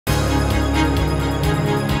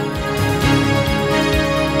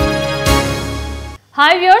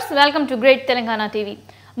Hi viewers, welcome to Great Telangana TV.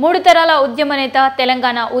 మూడు తరాల ఉద్యమ నేత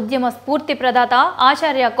తెలంగాణ ఉద్యమ స్ఫూర్తి ప్రదాత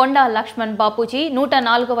ఆచార్య కొండా లక్ష్మణ్ బాపూజీ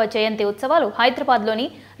 104వ జయంతి ఉత్సవాలు హైదరాబాద్లోని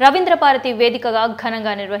రవీంద్ర భారతి వేదికగా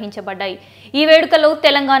ఘనంగా నిర్వహించబడ్డాయి. ఈ వేడుకలో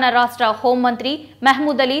తెలంగాణ రాష్ట్ర హోంమంత్రి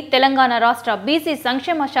మెహమూద్ అలీ, తెలంగాణ రాష్ట్ర బీసీ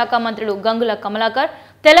సంక్షేమ శాఖ మంత్రులు గంగుల కమలాకర్,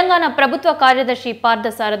 తెలంగాణ ప్రభుత్వ కార్యదర్శి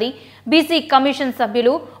పార్థసారథి, బీసీ కమిషన్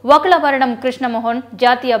సభ్యులు వకలవరణం కృష్ణమోహన్,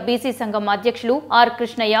 జాతీయ బీసీ సంఘం అధ్యక్షులు are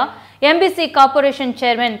Krishnaiah, MBC corporation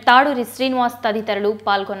chairman Taduri Srinivas తదితరులు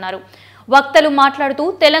పాల్గొన్నారు. వక్తలు మాట్లాడుతూ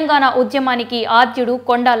తెలంగాణ ఉద్యమానికి ఆద్యుడు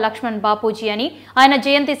కొండా లక్ష్మణ్ బాపూజీ అని, ఆయన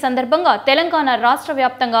జయంతి సందర్భంగా తెలంగాణ రాష్ట్ర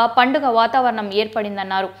వ్యాప్తంగా పండుగ వాతావరణం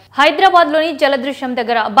ఏర్పడిందన్నారు. హైదరాబాద్లోని జలదృశ్యం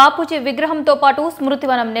దగ్గర బాపూజీ విగ్రహంతో పాటు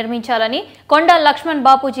స్మృతివనం నిర్మించాలని, కొండా లక్ష్మణ్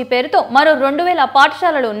బాపూజీ పేరుతో మరో 2000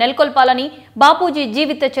 పాఠశాలలు నెలకొల్పాలని, బాపూజీ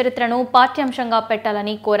జీవిత చరిత్రను పాఠ్యాంశంగా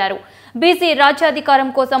పెట్టాలని కోరారు. బీసీ రాజ్యాధికారం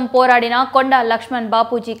కోసం పోరాడిన కొండా లక్ష్మణ్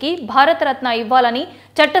బాపూజీకి భారతరత్న ఇవ్వాలని,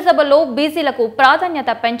 చట్టసభలో బీసీలకు ప్రాధాన్యత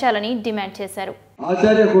పెంచాలని డిమాండ్ చేశారు.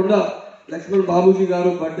 ఆచార్య కొండా లక్ష్మణ్ బాపూజీ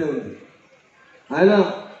గారు బర్త్డే ఉంది. ఆయన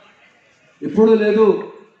ఇప్పుడు లేదు,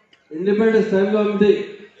 ఇండిపెండెన్స్ టైంలో ఉంది.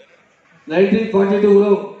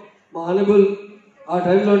 1942లో మా ఆనబుల్ ఆ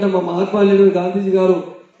టైంలో అంటే మా మహాత్మా లీడర్ గాంధీజీ గారు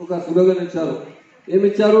ఒక స్లోగన్ ఇచ్చారు.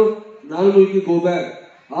 ఏమిచ్చారు? Non ముల్కి go back.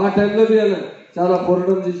 ఆ టైంలో ఆయన చాలా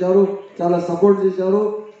పోరాటం చేశారు, చాలా సపోర్ట్ చేశారు.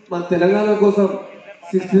 మా తెలంగాణ కోసం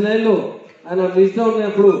 69లో ఆయన మినిస్టర్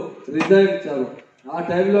ఉన్నప్పుడు రిజైన్ ఇచ్చారు. ఆ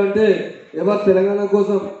టైంలో అంటే ఎవరు తెలంగాణ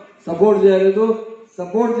కోసం సపోర్ట్ చేయలేదు.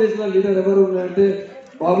 సపోర్ట్ చేసిన లీడర్ ఎవరు ఉన్నారంటే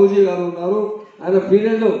బాబూజీ గారు ఉన్నారు. ఆయన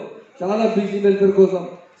పీరియడ్లో చాలా బీసీ వెల్ఫేర్ కోసం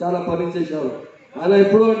చాలా పని చేశారు. ఆయన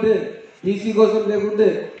ఎప్పుడు అంటే బీసీ కోసం లేకుంటే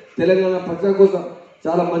తెలంగాణ ప్రజల కోసం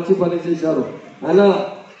చాలా మంచి పని చేశారు. ఆయన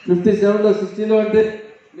 57లో 60లో అంటే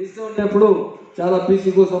మినిస్టర్ ఉన్నప్పుడు చాలా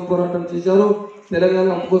బీసీ కోసం పోరాటం చేశారు,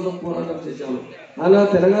 తెలంగాణ కోసం పోరాటం చేశారు. అలా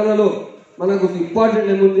తెలంగాణలో మనకు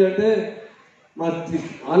ఇంపార్టెంట్ ఏముంది అంటే మా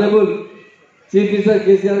ఆనరబుల్ చీఫ్ మినిస్టర్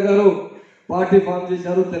కేసీఆర్ గారు పార్టీ ఫామ్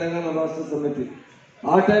చేశారు, తెలంగాణ రాష్ట్ర సమితి.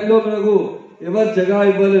 ఆ టైంలో మనకు ఎవరు జగా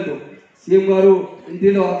ఇవ్వలేదు. సీఎం గారు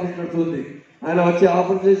ఇంటిలో ఆఫీస్ నడుతుంది, ఆయన వచ్చి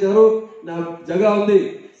ఆఫర్ చేశారు. నా జగా ఉంది,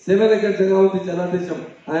 7 ఎకర్ జగా ఉంది, జనాదేశం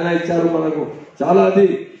ఆయన ఇచ్చారు మనకు. చాలా అది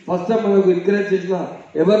ఫస్ట్ టైం మనకు ఎంకరేజ్ చేసిన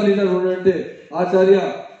ఎవరు లీడర్ ఉన్నారంటే ఆచార్య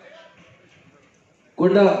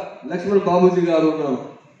కొండా లక్ష్మణ్ బాపూజీ గారు ఉన్నారు.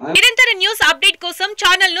 నిరంతర న్యూస్ అప్డేట్ కోసం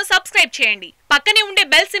ఛానల్ ను సబ్స్క్రైబ్ చేయండి. పక్కనే ఉండే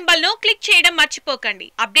బెల్ సింబల్ ను క్లిక్ చేయడం మర్చిపోకండి.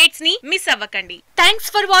 అప్డేట్స్ ని మిస్ అవ్వకండి. Thanks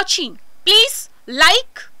for watching. Please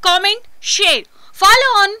like, comment, share. Follow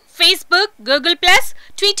on Facebook, Google+,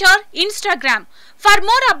 Twitter, Instagram. For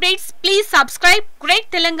more updates, please subscribe Great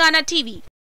Telangana TV.